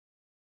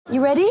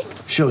You ready?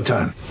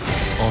 Showtime.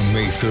 On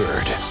May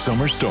 3rd,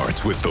 summer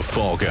starts with The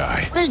Fall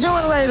Guy. Let's do it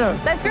later.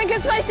 Let's drink a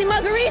spicy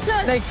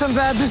margarita. Make some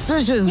bad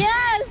decisions.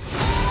 Yes!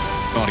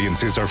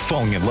 Audiences are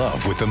falling in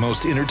love with the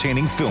most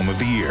entertaining film of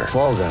the year.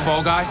 Fall Guy.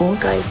 Fall Guy? Fall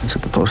Guy. That's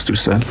what the poster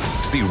said.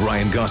 See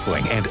Ryan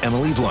Gosling and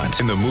Emily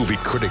Blunt in the movie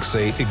critics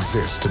say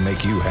exists to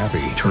make you happy.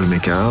 Trying to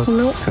make it out?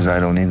 Nope. Because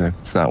I don't either.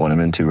 It's not what I'm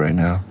into right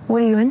now.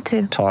 What are you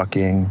into?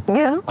 Talking.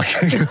 Yeah.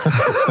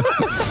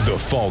 The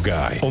Fall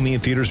Guy. Only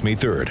in theaters May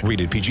 3rd.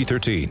 Rated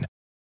PG-13.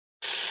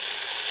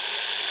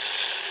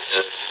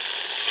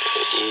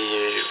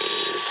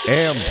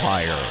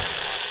 Empire.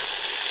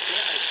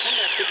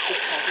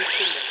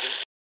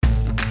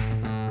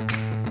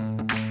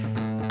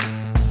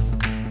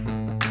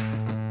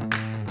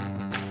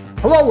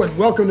 Hello and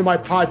welcome to my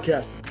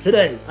podcast.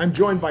 Today, I'm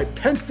joined by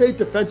Penn State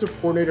defensive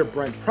coordinator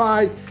Brent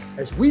Pry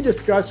as we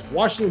discuss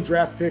Washington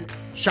draft pick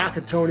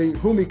Shaka Toney,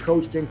 whom he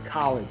coached in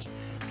college.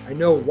 I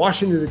know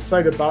Washington is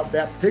excited about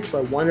that pick, so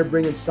I want to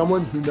bring in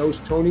someone who knows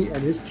Toney and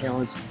his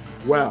talents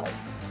well.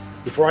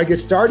 Before I get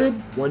started,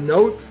 one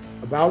note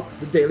about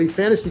the daily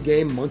fantasy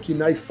game, Monkey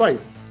Knife Fight.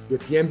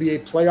 With the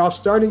NBA playoffs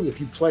starting, if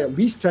you play at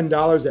least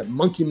 $10 at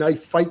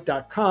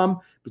monkeyknifefight.com,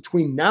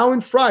 between now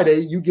and Friday,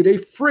 you get a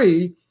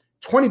free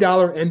 $20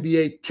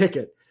 NBA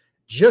ticket.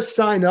 Just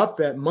sign up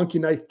at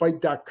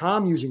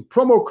monkeyknifefight.com using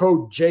promo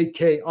code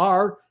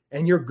JKR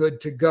and you're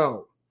good to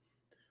go.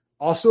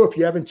 Also, if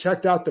you haven't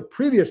checked out the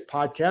previous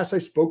podcast, I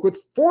spoke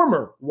with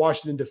former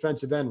Washington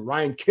defensive end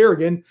Ryan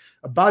Kerrigan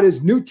about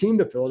his new team,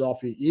 the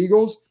Philadelphia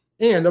Eagles,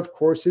 and of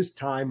course his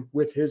time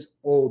with his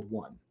old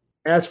one.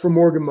 As for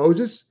Morgan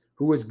Moses,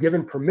 who was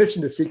given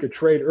permission to seek a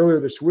trade earlier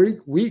this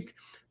week,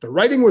 the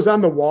writing was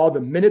on the wall the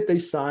minute they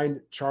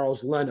signed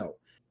Charles Leno.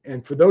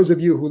 And for those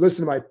of you who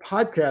listen to my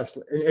podcast,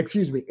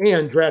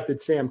 and drafted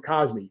Sam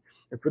Cosmi.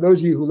 And for those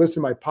of you who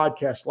listened to my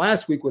podcast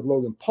last week with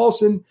Logan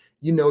Paulson,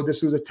 you know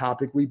this was a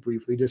topic we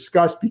briefly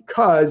discussed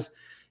because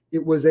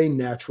it was a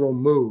natural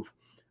move.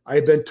 I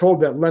had been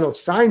told that Leno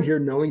signed here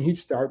knowing he'd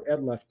start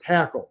at left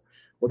tackle.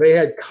 Well, they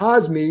had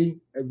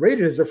Cosmi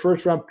rated as a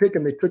first-round pick,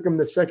 and they took him in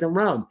the second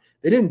round.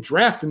 They didn't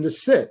draft him to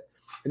sit.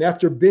 And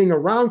after being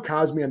around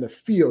Cosmi on the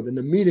field, in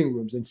the meeting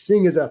rooms, and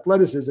seeing his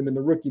athleticism in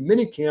the rookie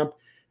minicamp,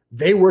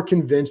 they were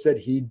convinced that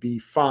he'd be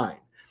fine.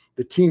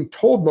 The team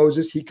told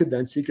Moses he could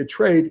then seek a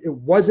trade. It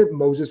wasn't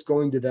Moses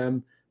going to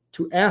them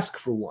to ask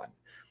for one.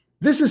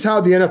 This is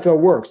how the NFL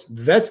works.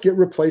 Vets get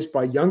replaced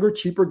by younger,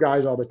 cheaper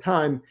guys all the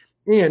time,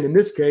 and in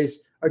this case,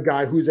 a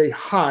guy who's a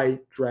high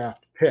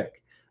draft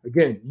pick.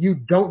 Again, you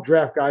don't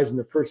draft guys in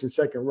the first and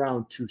second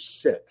round to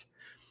sit.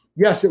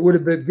 Yes, it would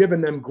have been given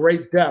them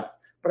great depth,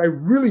 but I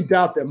really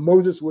doubt that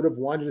Moses would have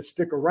wanted to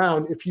stick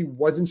around if he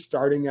wasn't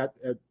starting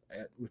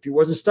if he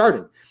wasn't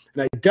starting.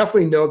 And I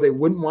definitely know they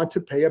wouldn't want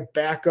to pay a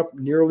backup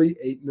nearly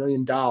 $8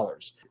 million.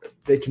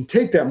 They can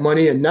take that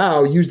money and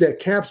now use that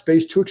cap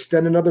space to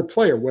extend another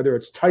player, whether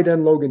it's tight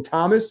end Logan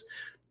Thomas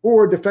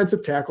or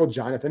defensive tackle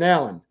Jonathan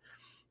Allen.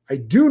 I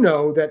do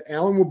know that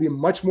Allen will be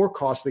much more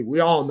costly.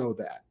 We all know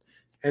that.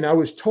 And I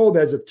was told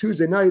as of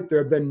Tuesday night, there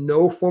have been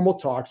no formal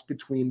talks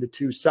between the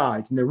two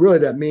sides. And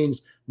that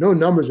means no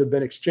numbers have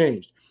been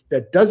exchanged.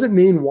 That doesn't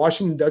mean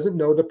Washington doesn't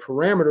know the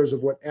parameters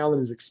of what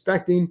Allen is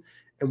expecting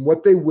and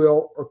what they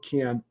will or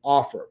can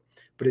offer.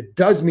 But it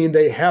does mean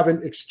they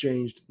haven't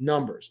exchanged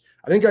numbers.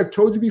 I think I've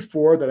told you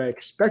before that I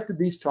expected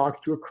these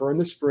talks to occur in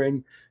the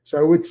spring, so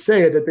I would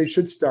say that they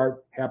should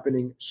start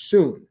happening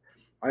soon.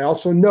 I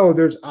also know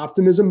there's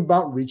optimism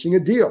about reaching a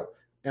deal.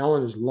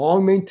 Allen has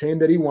long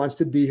maintained that he wants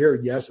to be here.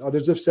 Yes,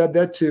 others have said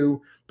that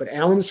too, but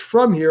Allen is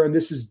from here, and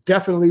this is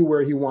definitely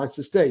where he wants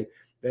to stay.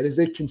 That is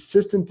a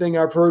consistent thing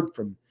I've heard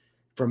from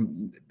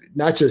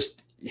not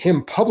just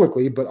him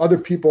publicly, but other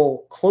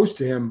people close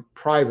to him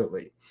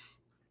privately.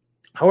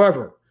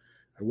 However,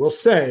 I will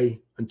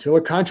say, until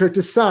a contract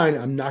is signed,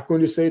 I'm not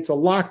going to say it's a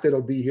lock that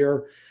he'll be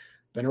here.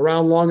 Been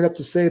around long enough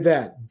to say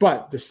that.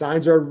 But the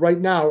signs right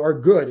now are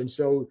good. And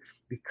so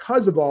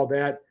because of all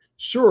that,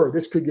 sure,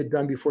 this could get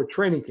done before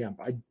training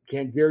camp. I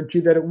can't guarantee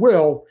that it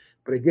will.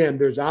 But again,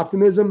 there's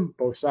optimism.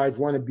 Both sides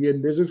want to be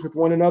in business with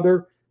one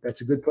another.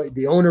 That's a good play.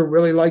 The owner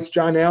really likes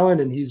John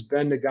Allen, and he's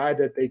been the guy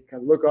that they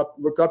can look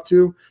up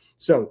to.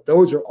 So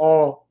those are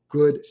all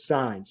good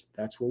signs.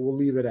 That's what we'll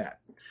leave it at.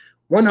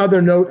 One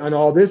other note on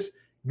all this,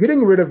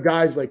 getting rid of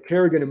guys like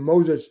Kerrigan and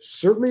Moses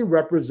certainly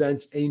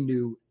represents a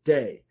new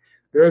day.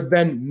 There have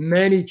been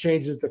many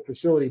changes at the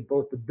facility,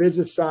 both the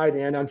business side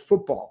and on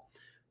football.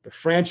 The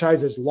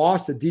franchise has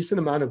lost a decent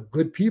amount of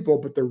good people,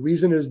 but the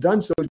reason it has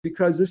done so is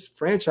because this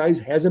franchise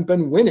hasn't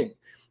been winning.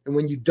 And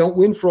when you don't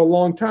win for a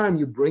long time,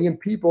 you bring in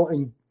people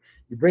and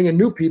you bring in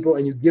new people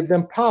and you give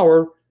them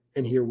power,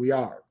 and here we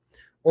are.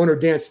 Owner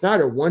Dan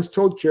Snyder once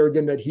told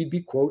Kerrigan that he'd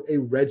be, quote, a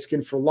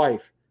Redskin for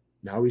life.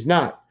 Now he's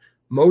not.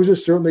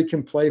 Moses certainly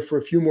can play for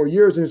a few more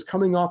years and is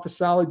coming off a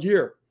solid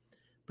year.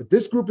 But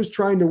this group is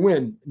trying to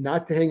win,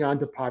 not to hang on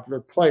to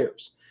popular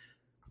players.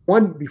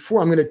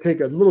 Before I'm going to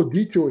take a little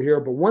detour here,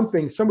 but one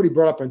thing somebody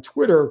brought up on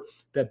Twitter,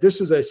 that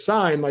this is a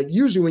sign, like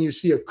usually when you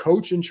see a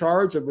coach in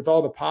charge with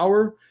all the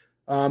power,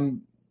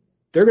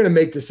 they're going to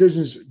make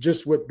decisions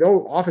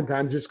they'll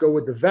oftentimes just go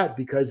with the vet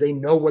because they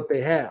know what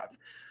they have.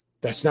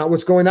 That's not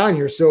what's going on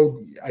here.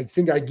 So I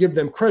think I give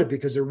them credit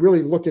because they're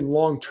really looking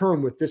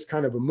long-term with this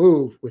kind of a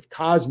move with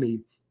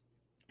Cosmi.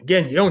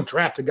 Again, you don't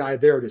draft a guy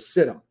there to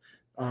sit him.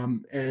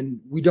 And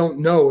we don't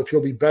know if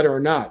he'll be better or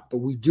not, but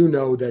we do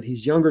know that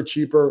he's younger,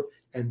 cheaper,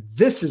 and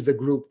this is the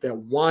group that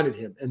wanted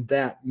him, and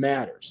that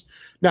matters.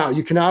 Now,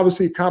 you can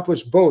obviously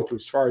accomplish both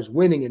as far as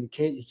winning and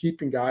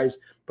keeping guys,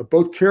 but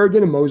both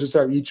Kerrigan and Moses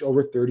are each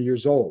over 30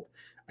 years old.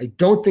 I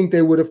don't think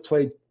they would have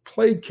played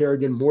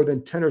Kerrigan more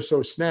than 10 or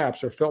so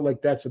snaps or felt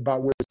like that's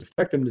about where his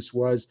effectiveness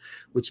was,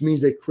 which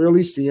means they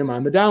clearly see him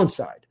on the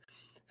downside.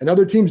 And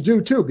other teams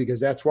do too, because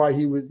that's why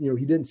he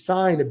didn't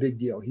sign a big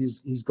deal.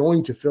 He's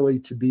going to Philly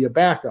to be a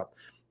backup.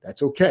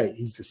 That's okay.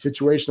 He's a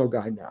situational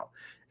guy now.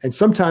 And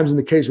sometimes in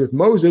the case with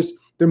Moses,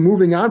 they're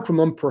moving on from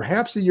him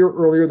perhaps a year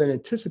earlier than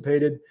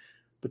anticipated,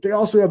 but they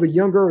also have a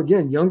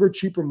younger,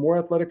 cheaper, more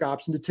athletic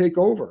option to take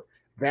over.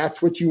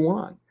 That's what you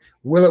want.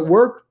 Will it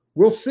work?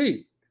 We'll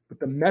see. But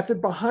the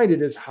method behind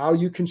it is how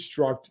you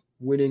construct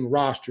winning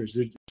rosters.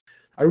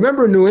 I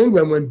remember in New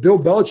England when Bill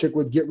Belichick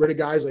would get rid of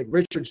guys like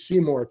Richard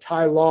Seymour,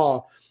 Ty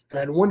Law, and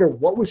I'd wonder,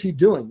 what was he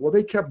doing? Well,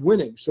 they kept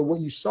winning. So what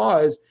you saw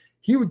is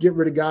he would get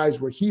rid of guys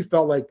where he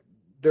felt like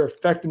their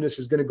effectiveness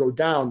is going to go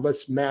down.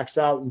 Let's max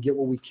out and get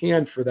what we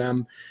can for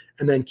them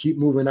and then keep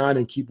moving on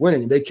and keep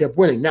winning. And they kept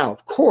winning. Now,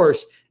 of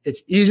course,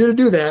 it's easier to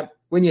do that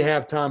when you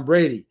have Tom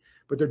Brady.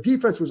 But their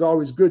defense was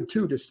always good,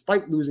 too,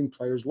 despite losing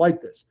players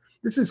like this.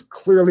 This is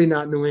clearly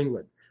not New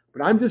England.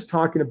 But I'm just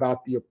talking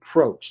about the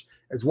approach.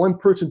 As one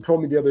person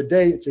told me the other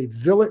day, it's a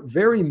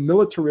very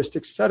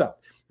militaristic setup.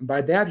 And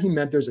by that, he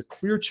meant there's a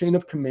clear chain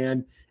of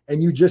command,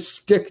 and you just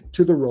stick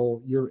to the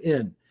role you're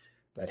in.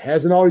 That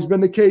hasn't always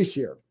been the case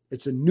here.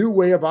 It's a new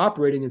way of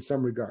operating in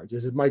some regards.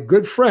 As my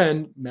good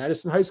friend,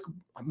 Madison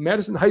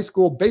High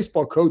School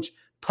baseball coach,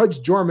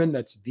 Pudge Jorman,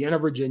 that's Vienna,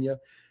 Virginia,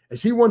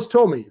 as he once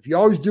told me, if you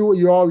always do what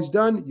you've always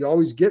done, you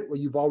always get what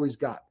you've always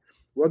got.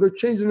 Well, they're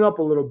changing it up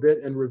a little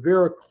bit, and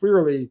Rivera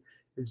clearly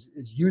is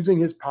using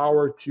his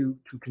power to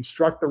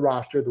construct the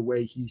roster the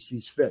way he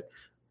sees fit.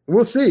 And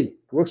we'll see.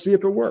 We'll see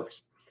if it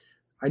works.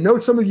 I know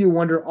some of you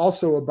wonder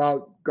also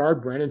about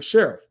guard Brandon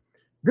Sheriff.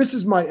 This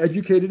is my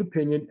educated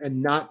opinion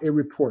and not a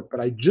report,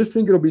 but I just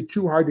think it'll be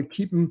too hard to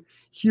keep him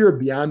here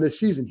beyond this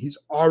season. He's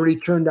already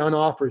turned down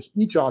offers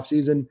each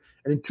offseason,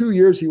 and in 2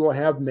 years he will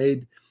have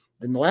made,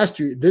 in the last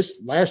year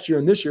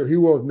and this year, he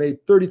will have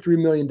made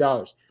 $33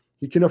 million.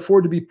 He can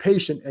afford to be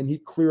patient, and he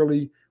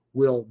clearly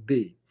will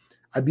be.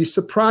 I'd be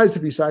surprised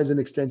if he signs an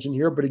extension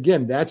here, but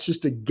again, that's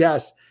just a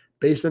guess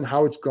based on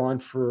how it's gone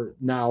for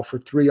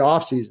 3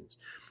 off seasons.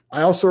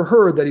 I also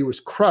heard that he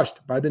was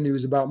crushed by the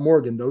news about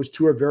Morgan. Those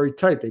two are very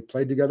tight. They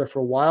played together for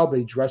a while.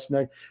 They dressed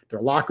their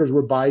lockers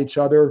were by each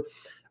other.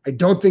 I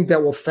don't think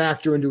that will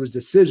factor into his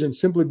decision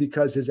simply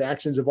because his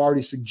actions have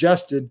already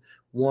suggested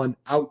one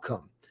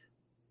outcome.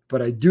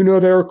 But I do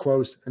know they were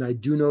close, and I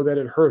do know that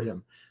it hurt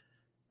him.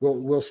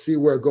 We'll see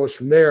where it goes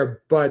from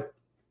there. But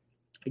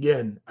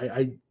again,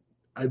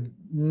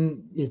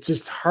 it's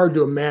just hard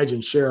to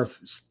imagine Sheriff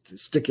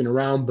sticking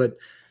around, but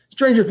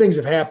stranger things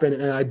have happened,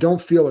 and I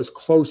don't feel as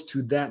close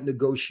to that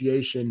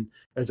negotiation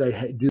as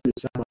I do to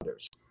some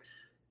others.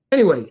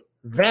 Anyway,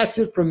 that's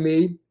it from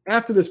me.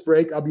 After this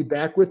break, I'll be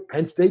back with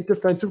Penn State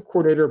defensive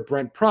coordinator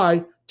Brent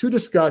Pry to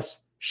discuss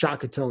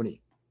Shaka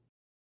Toney.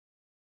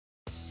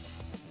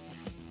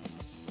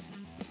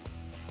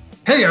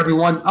 Hey,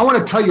 everyone. I want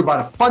to tell you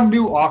about a fun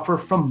new offer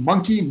from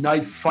Monkey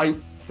Knife Fight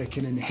that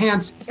can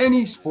enhance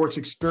any sports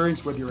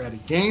experience, whether you're at a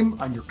game,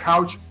 on your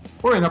couch,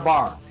 or in a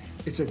bar.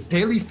 It's a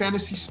daily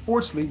fantasy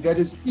sports league that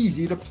is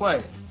easy to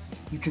play.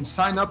 You can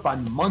sign up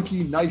on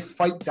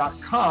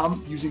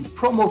monkeyknifefight.com using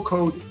promo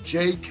code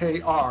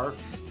JKR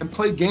and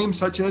play games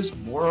such as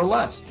More or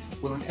Less.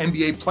 Will an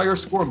NBA player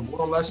score more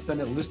or less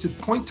than a listed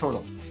point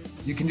total?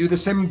 You can do the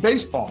same in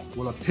baseball.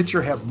 Will a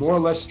pitcher have more or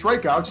less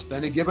strikeouts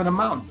than a given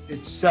amount,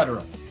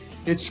 etc.?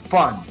 It's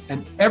fun.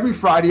 And every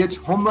Friday, it's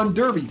Home Run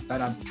Derby.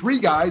 Bet on 3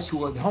 guys who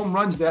will hit home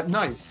runs that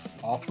night.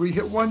 All 3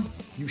 hit one,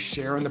 you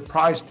share in the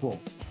prize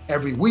pool.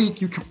 Every week,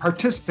 you can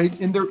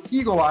participate in their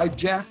Eagle Eye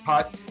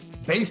jackpot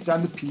based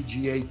on the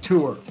PGA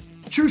Tour.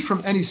 Choose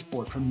from any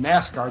sport, from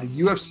NASCAR to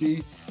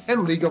UFC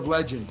and League of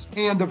Legends.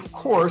 And of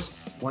course,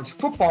 once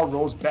football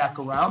rolls back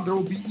around, there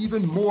will be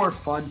even more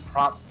fun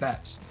prop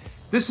bets.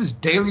 This is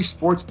daily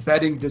sports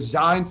betting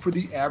designed for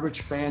the average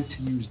fan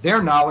to use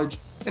their knowledge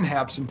and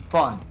have some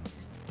fun.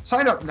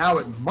 Sign up now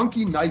at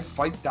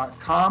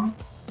monkeyknifefight.com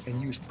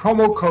and use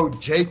promo code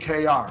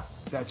JKR.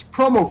 That's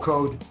promo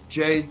code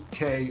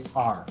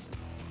JKR.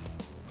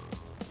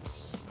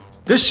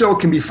 This show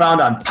can be found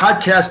on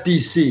Podcast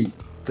DC,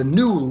 the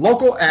new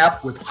local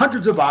app with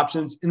hundreds of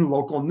options in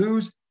local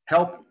news,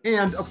 health,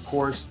 and, of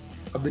course,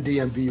 of the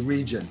DMV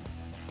region.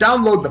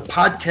 Download the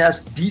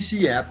Podcast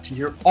DC app to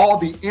hear all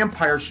the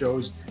Empire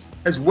shows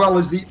as well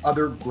as the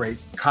other great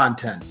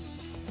content.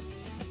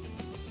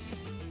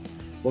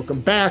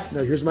 Welcome back.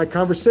 Now here's my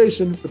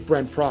conversation with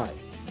Brent Pry.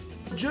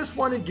 I just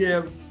want to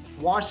give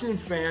Washington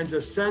fans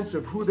a sense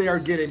of who they are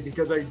getting,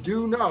 because I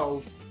do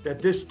know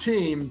that this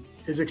team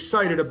is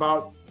excited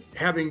about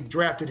having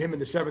drafted him in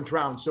the 7th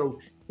round. So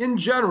in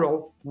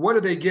general, what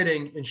are they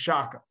getting in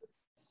Shaka?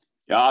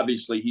 Yeah,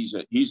 obviously he's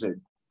a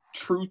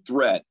true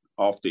threat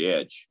off the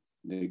edge.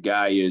 The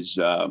guy is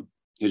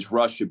his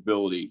rush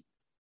ability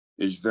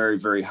is very,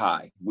 very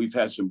high. We've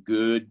had some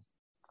good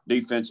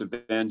defensive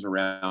ends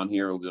around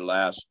here over the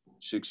last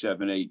 6,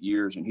 7, 8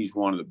 years, and he's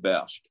one of the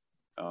best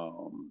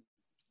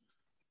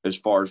as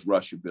far as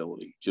rush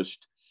ability.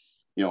 Just,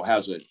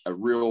 has a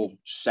real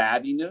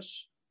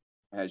savviness,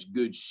 has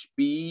good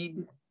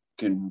speed,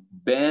 can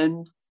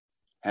bend,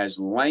 has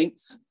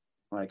length,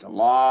 like a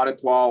lot of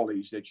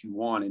qualities that you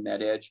want in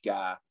that edge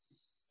guy.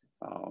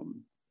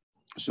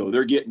 So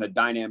they're getting a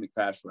dynamic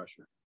pass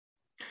rusher.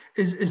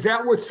 Is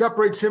that what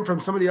separates him from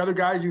some of the other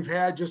guys you've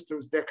had, just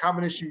that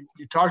combination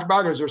you talked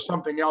about, or is there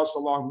something else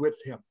along with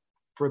him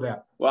for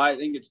that? Well, I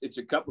think it's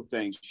a couple of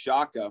things.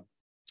 Shaka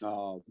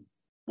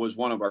was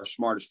one of our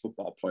smartest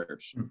football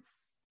players.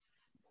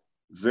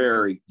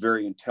 Very,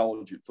 very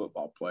intelligent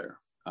football player.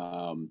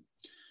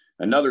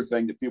 Another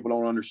thing that people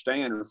don't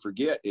understand or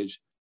forget is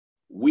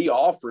we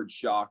offered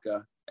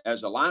Shaka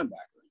as a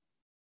linebacker.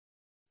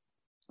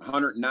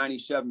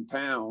 197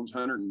 pounds,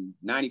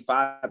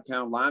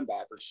 195-pound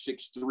linebacker,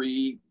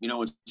 6'3",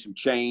 and some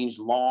change,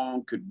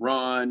 long, could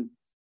run.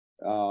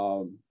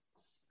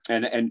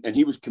 And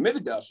he was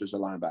committed to us as a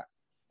linebacker.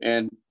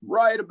 And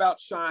right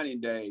about signing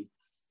day,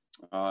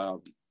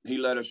 he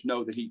let us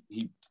know that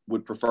he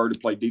would prefer to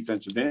play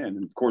defensive end.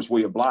 And, of course,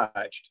 we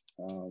obliged.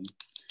 And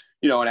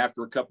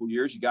after a couple of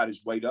years, he got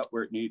his weight up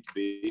where it needed to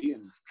be.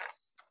 And,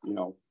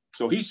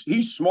 so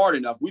he's smart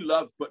enough. We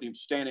love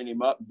standing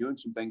him up and doing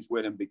some things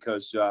with him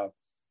because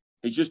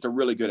he's just a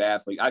really good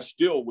athlete. I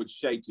still would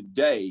say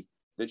today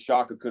that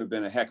Shaka could have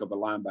been a heck of a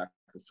linebacker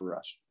for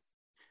us.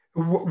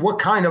 What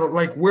kind of,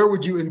 where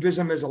would you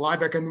envision him as a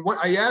linebacker? And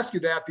I ask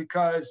you that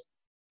because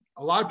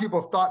a lot of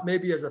people thought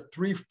maybe as a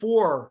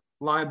 3-4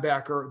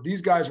 linebacker,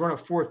 these guys run a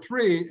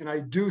 4-3. And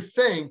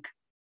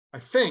I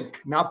think,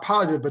 not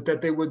positive, but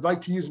that they would like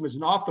to use him as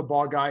an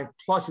off-the-ball guy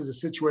plus as a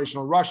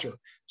situational rusher.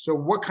 So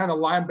what kind of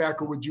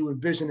linebacker would you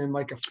envision in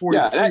like a 4-3?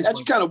 Yeah,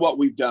 that's kind of what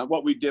we've done,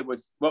 what we did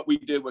with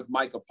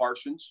Micah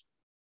Parsons.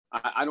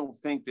 I don't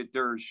think that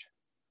there's,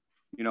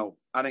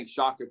 I think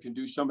Shaka can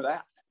do some of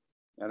that.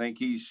 I think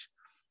he's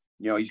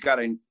got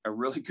a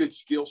really good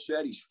skill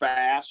set. He's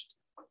fast.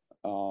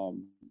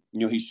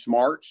 He's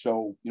smart.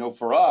 So,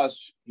 for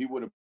us, he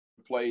would have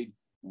played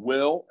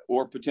Will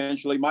or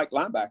potentially Mike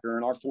linebacker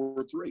in our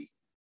 4-3.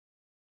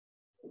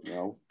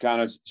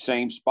 Kind of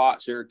same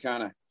spots there,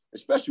 kind of,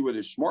 especially with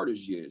as smart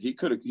as he is. He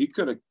could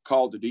have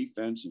called the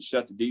defense and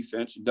set the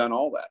defense and done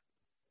all that.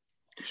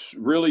 It's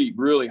really,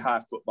 really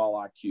high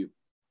football IQ.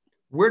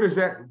 Where does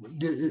that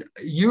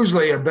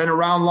usually have been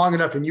around long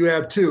enough, and you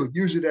have too?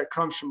 Usually that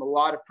comes from a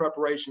lot of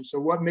preparation. So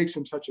what makes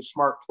him such a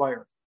smart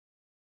player?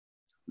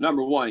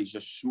 Number one, he's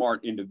a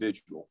smart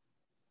individual.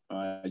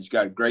 He's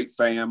got a great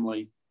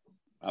family.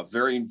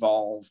 Very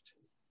involved,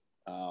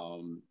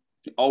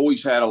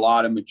 always had a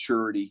lot of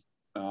maturity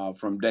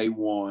from day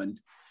one,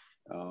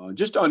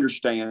 just to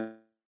understand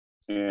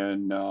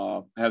and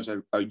has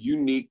a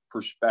unique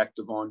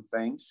perspective on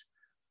things.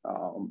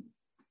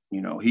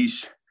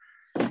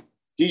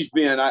 He's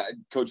been,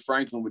 Coach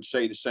Franklin would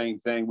say the same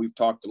thing. We've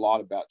talked a lot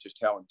about just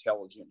how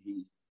intelligent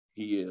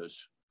he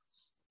is.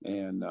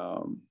 And,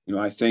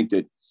 I think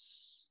that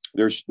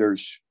there's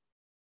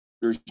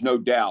no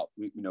doubt,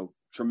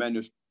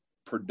 tremendous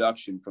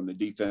production from the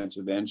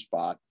defensive end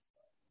spot,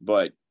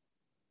 but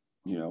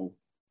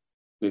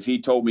if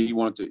he told me he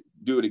wanted to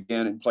do it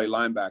again and play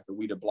linebacker,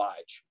 we'd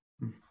oblige.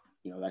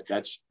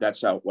 That's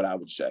what I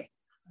would say.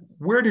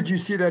 Where did you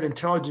see that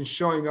intelligence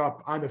showing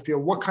up on the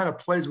field? What kind of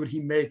plays would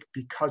he make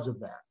because of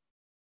that?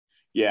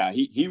 Yeah,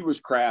 he was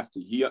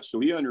crafty. He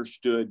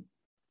understood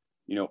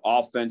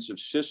offensive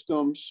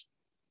systems.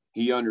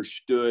 He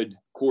understood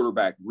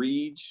quarterback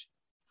reads,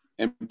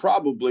 and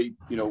probably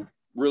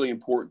really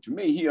important to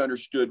me, he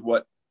understood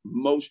what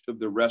most of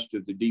the rest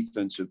of the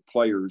defensive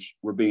players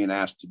were being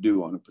asked to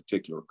do on a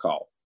particular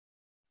call.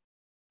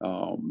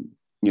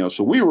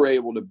 So we were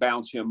able to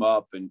bounce him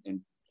up and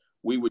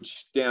we would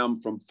stem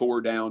from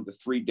 4 down to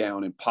 3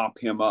 down and pop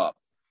him up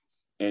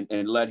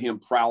and let him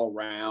prowl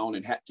around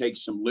and take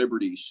some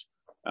liberties.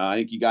 I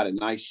think he got a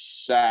nice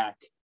sack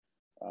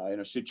in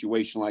a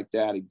situation like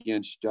that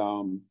against,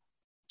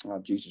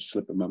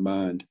 slipping my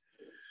mind.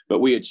 But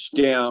we had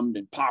stemmed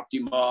and popped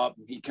him up,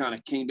 and he kind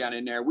of came down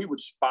in there. We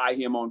would spy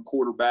him on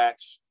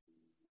quarterbacks.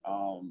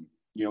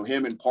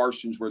 Him and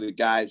Parsons were the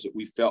guys that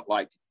we felt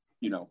like,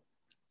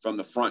 from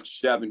the front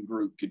 7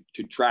 group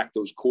could track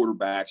those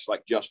quarterbacks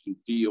like Justin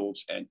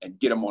Fields and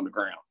get them on the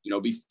ground,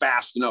 be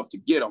fast enough to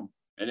get them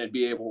and then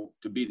be able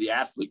to be the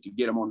athlete to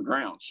get them on the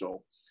ground.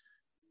 So,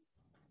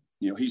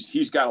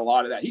 he's got a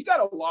lot of that. He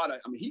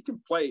can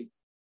play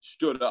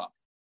stood up,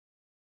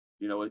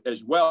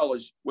 as well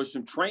as with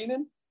some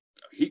training.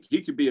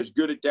 He could be as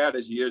good at that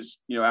as he is,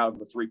 out of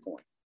the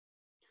 3-point.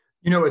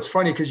 It's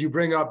funny because you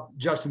bring up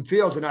Justin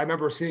Fields, and I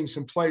remember seeing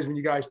some plays when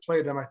you guys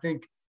played them. I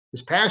think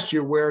this past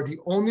year where the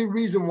only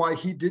reason why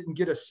he didn't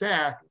get a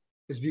sack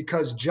is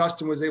because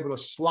Justin was able to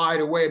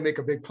slide away and make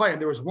a big play. And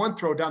there was one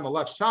throw down the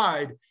left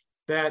side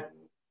that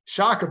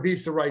Shaka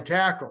beats the right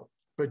tackle,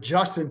 but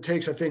Justin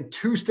takes, I think,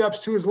 2 steps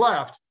to his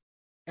left.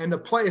 And the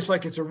play is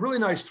like, it's a really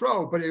nice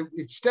throw, but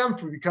it stemmed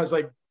from because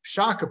like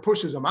Shaka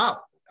pushes him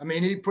out. I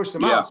mean, he pushed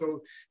him out.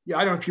 So yeah,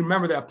 I don't know if you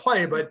remember that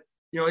play, but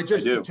it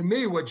just, to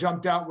me, what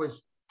jumped out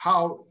was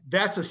how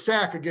that's a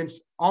sack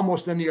against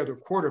almost any other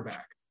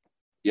quarterback.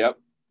 Yep.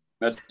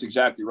 That's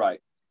exactly right.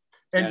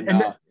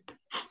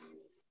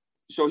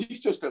 So he's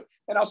just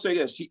and I'll say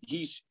this,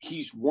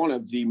 he's one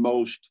of the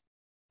most,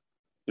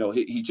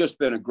 he's just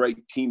been a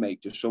great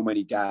teammate to so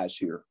many guys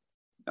here.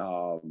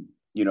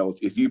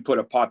 If you put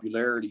a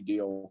popularity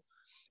deal,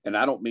 and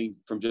I don't mean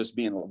from just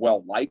being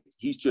well-liked,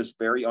 he's just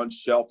very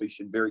unselfish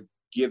and very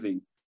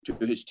giving to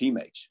his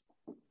teammates.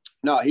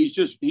 No, he's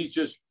just,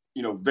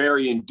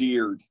 very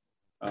endeared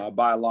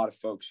by a lot of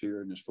folks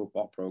here in this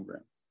football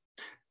program.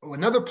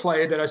 Another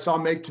play that I saw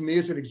make to me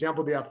as an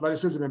example of the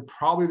athleticism and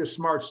probably the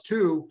smarts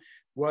too,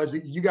 was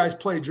that you guys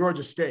played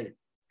Georgia State.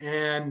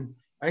 And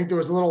I think there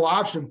was a little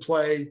option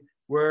play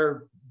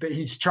where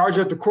he's charged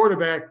at the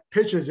quarterback,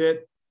 pitches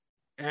it,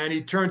 and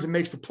he turns and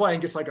makes the play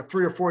and gets like a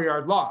 3 or 4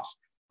 yard loss.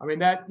 I mean,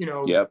 that,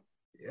 Yep.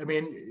 I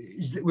mean,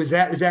 is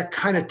that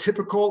kind of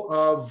typical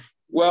of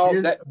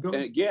and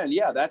again,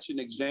 that's an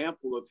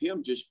example of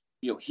him just,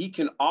 he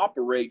can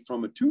operate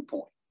from a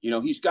 2-point.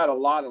 He's got a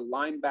lot of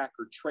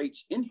linebacker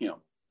traits in him.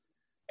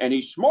 And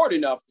he's smart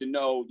enough to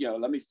know,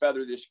 let me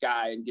feather this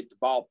guy and get the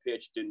ball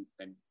pitched and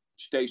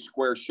stay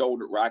square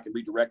shouldered where I can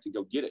redirect and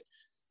go get it.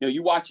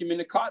 You watch him in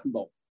the Cotton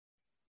Bowl.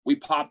 We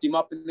popped him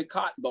up in the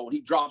Cotton Bowl, and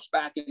he drops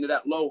back into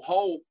that low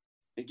hole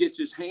and gets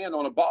his hand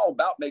on a ball,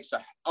 makes an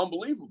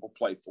unbelievable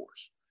play for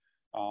us.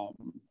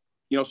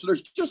 So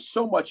there's just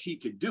so much he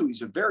could do.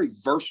 He's a very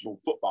versatile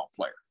football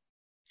player.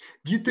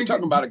 Do you think you're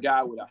talking about a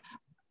guy with a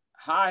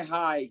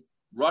high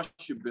rush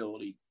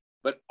ability,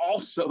 but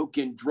also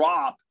can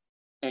drop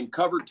and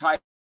cover tight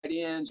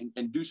ends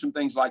and do some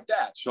things like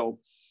that. So,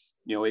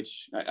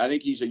 I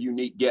think he's a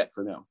unique get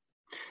for them.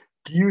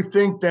 Do you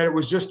think that it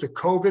was just the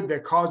COVID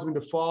that caused him to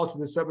fall to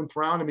the 7th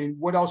round? I mean,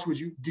 what else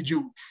did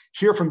you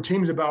hear from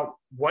teams about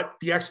what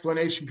the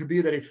explanation could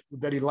be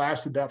that he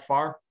lasted that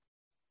far?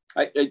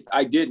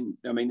 I didn't.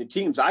 I mean, the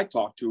teams I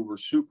talked to were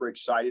super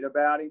excited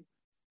about him.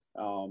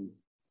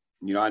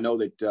 I know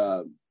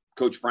that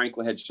Coach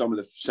Franklin had some of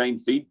the same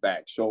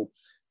feedback. So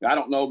I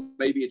don't know,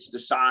 maybe it's the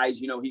size,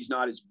 he's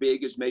not as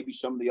big as maybe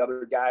some of the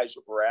other guys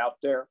that were out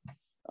there.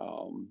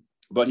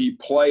 But he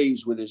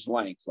plays with his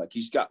length. Like,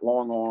 he's got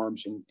long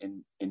arms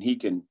and he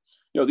can,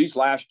 these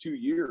last 2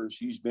 years,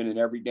 he's been an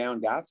every down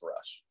guy for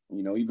us.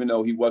 Even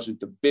though he wasn't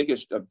the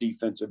biggest of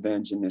defensive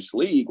ends in this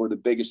league or the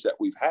biggest that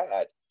we've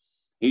had,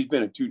 he's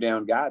been a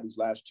 2-down guy these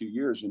last 2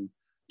 years. And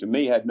to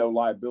me, had no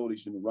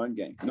liabilities in the run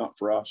game, not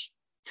for us.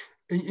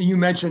 And you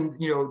mentioned,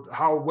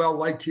 how well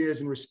liked he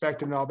is and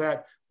respected and all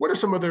that. What are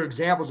some other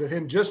examples of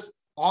him just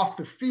off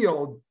the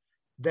field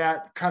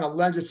that kind of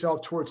lends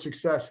itself towards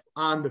success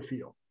on the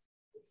field?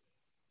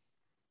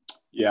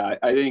 Yeah,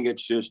 I think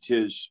it's just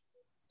his,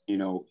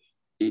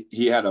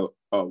 he had a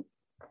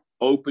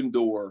open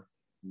door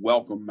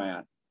welcome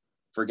mat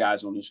for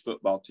guys on his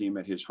football team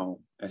at his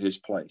home, at his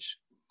place.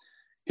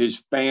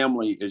 His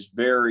family is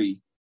very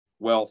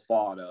well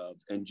thought of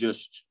and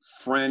just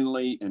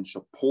friendly and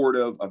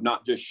supportive of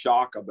not just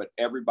Shaka, but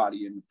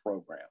everybody in the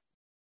program.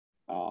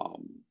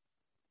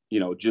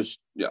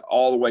 Just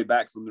all the way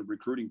back from the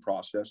recruiting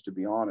process, to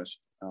be honest,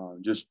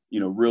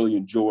 really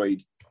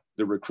enjoyed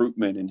the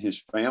recruitment in his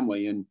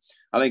family. And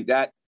I think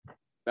that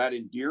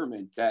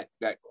endearment, that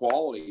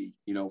quality,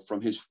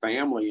 from his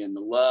family and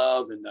the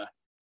love and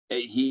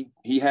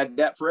he had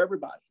that for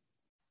everybody,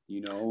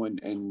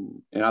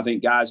 and I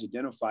think guys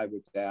identified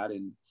with that,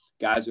 and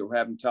guys that were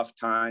having tough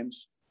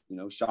times,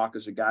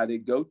 Shaka's a guy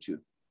they'd go to.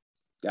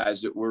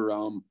 Guys that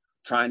were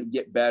trying to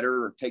get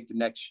better or take the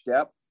next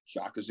step,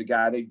 Shaka's a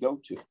guy they'd go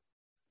to.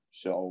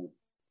 So,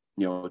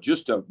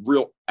 just a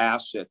real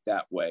asset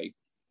that way.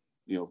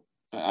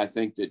 I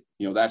think that,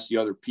 that's the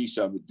other piece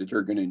of it that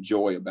they're going to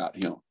enjoy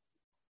about him.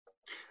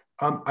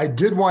 I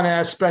did want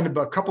to spend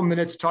about a couple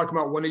minutes talking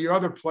about one of your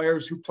other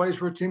players who plays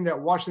for a team that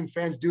Washington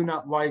fans do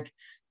not like,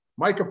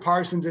 Micah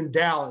Parsons in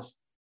Dallas.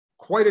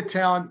 Quite a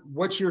talent.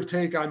 What's your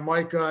take on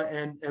Micah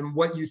and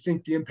what you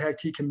think the impact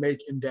he can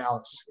make in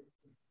Dallas?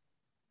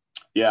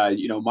 Yeah,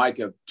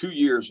 Micah, 2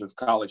 years of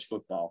college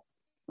football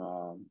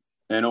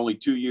and only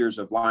 2 years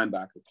of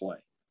linebacker play.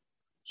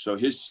 So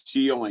his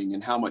ceiling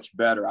and how much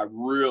better, I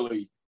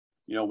really,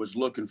 was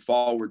looking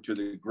forward to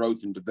the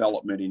growth and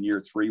development in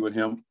year 3 with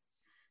him.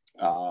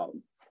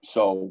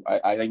 So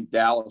I think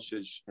Dallas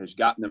has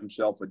gotten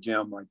himself a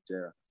gem right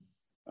there.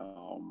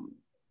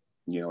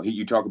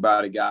 You talk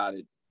about a guy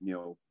that,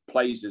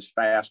 plays as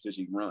fast as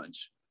he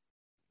runs,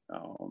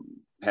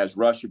 has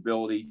rush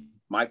ability.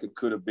 Micah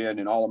could have been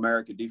an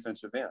All-American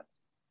defensive end.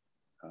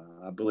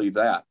 I believe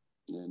that.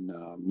 And,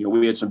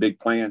 we had some big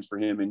plans for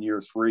him in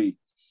year 3.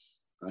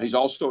 He's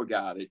also a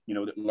guy that,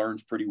 that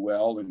learns pretty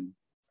well and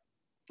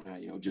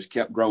just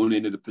kept growing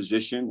into the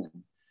position.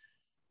 And,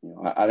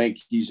 I think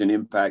he's an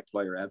impact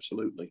player.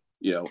 Absolutely.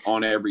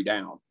 On every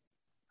down.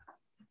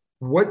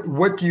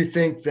 What do you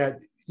think that,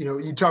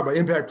 you talk about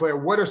impact player,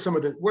 what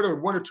are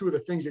one or two of the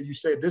things that you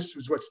say, this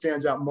is what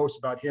stands out most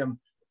about him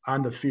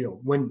on the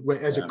field when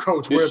as a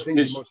coach, what are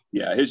things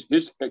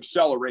his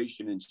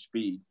acceleration and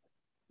speed,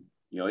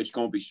 it's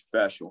going to be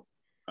special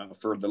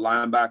for the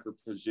linebacker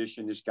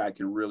position. This guy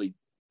can really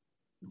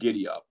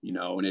giddy up,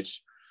 and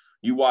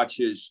you watch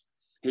his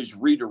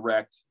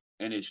redirect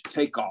and his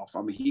takeoff.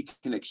 I mean, he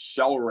can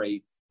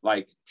accelerate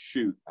like,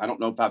 shoot, I don't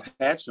know if I've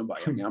had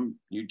somebody. I mean,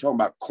 you're talking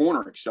about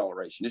corner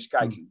acceleration. This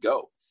guy can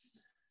go.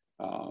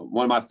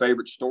 One of my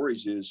favorite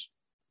stories is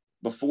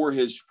before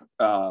his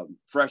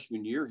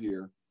freshman year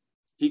here,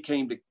 he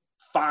came to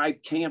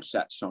 5 camps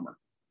that summer.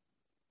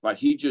 Like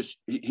he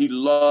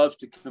loves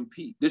to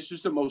compete. This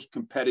is the most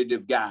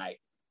competitive guy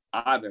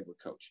I've ever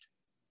coached.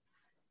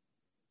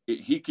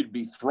 He could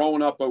be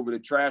thrown up over the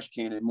trash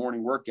can in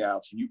morning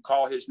workouts, and you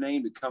call his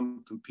name to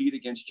come compete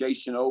against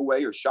Jason Owe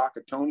or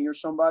Shaka Toney or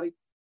somebody,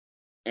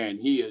 and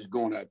he is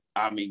going to,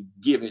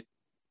 give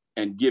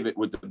it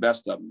with the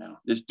best of them now.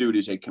 This dude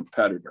is a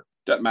competitor.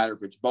 Doesn't matter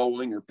if it's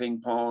bowling or ping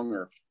pong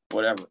or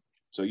whatever.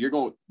 So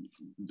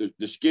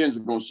the Skins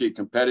are going to see a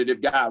competitive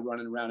guy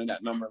running around in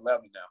that number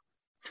 11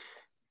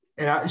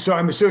 now. And so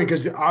I'm assuming,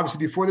 because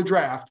obviously before the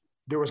draft,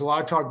 there was a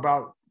lot of talk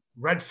about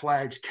red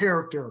flags,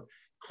 character.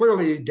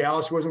 Clearly,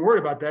 Dallas wasn't worried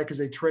about that because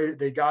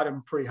they got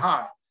him pretty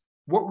high.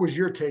 What was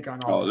your take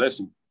on all that?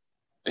 Listen,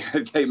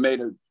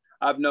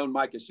 I've known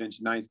Micah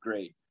since 9th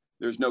grade.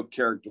 There's no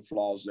character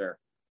flaws there.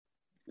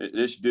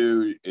 This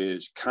dude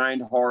is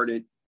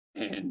kind-hearted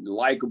and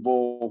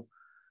likable.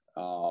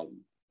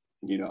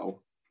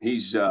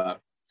 He's I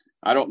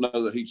don't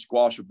know that he'd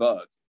squash a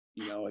bug.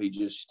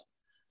 He's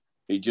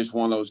just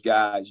one of those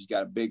guys. He's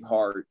got a big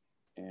heart.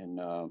 And,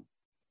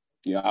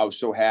 I was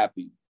so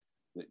happy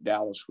that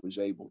Dallas was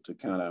able to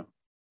kind of,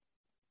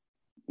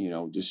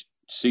 just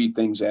see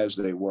things as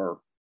they were.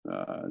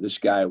 This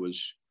guy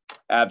was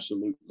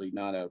absolutely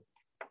not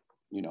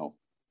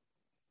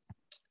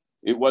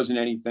it wasn't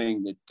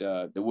anything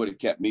that would have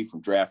kept me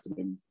from drafting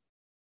him.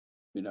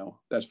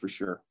 That's for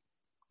sure.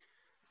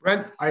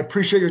 Brent, I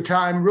appreciate your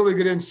time. Really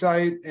good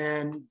insight,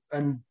 and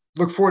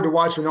look forward to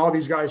watching all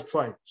these guys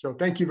play. So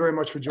thank you very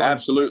much for joining.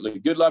 Absolutely.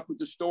 Good luck with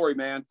the story,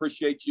 man.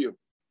 Appreciate you.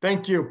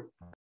 Thank you.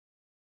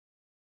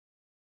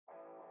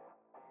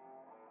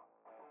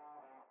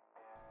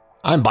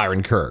 I'm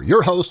Byron Kerr,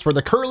 your host for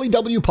the Curly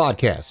W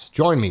podcast.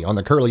 Join me on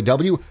the Curly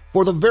W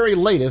for the very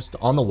latest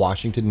on the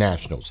Washington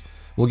Nationals.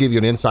 We'll give you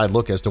an inside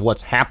look as to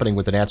what's happening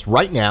with the Nats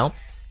right now,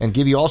 and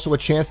give you also a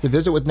chance to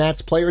visit with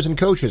Nats players and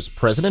coaches,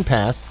 present and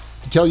past,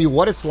 to tell you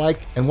what it's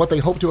like and what they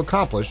hope to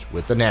accomplish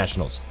with the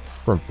Nationals.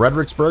 From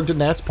Fredericksburg to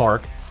Nats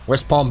Park,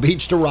 West Palm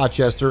Beach to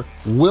Rochester,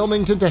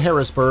 Wilmington to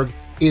Harrisburg,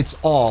 it's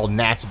all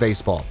Nats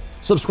baseball.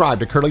 Subscribe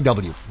to Curly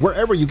W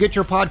wherever you get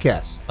your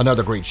podcasts.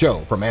 Another great show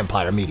from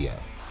Empire Media.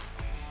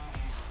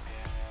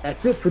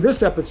 That's it for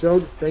this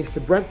episode. Thanks to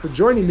Brent for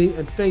joining me,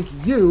 and thank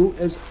you,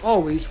 as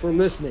always, for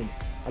listening.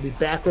 I'll be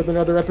back with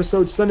another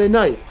episode Sunday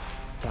night.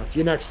 Talk to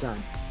you next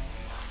time.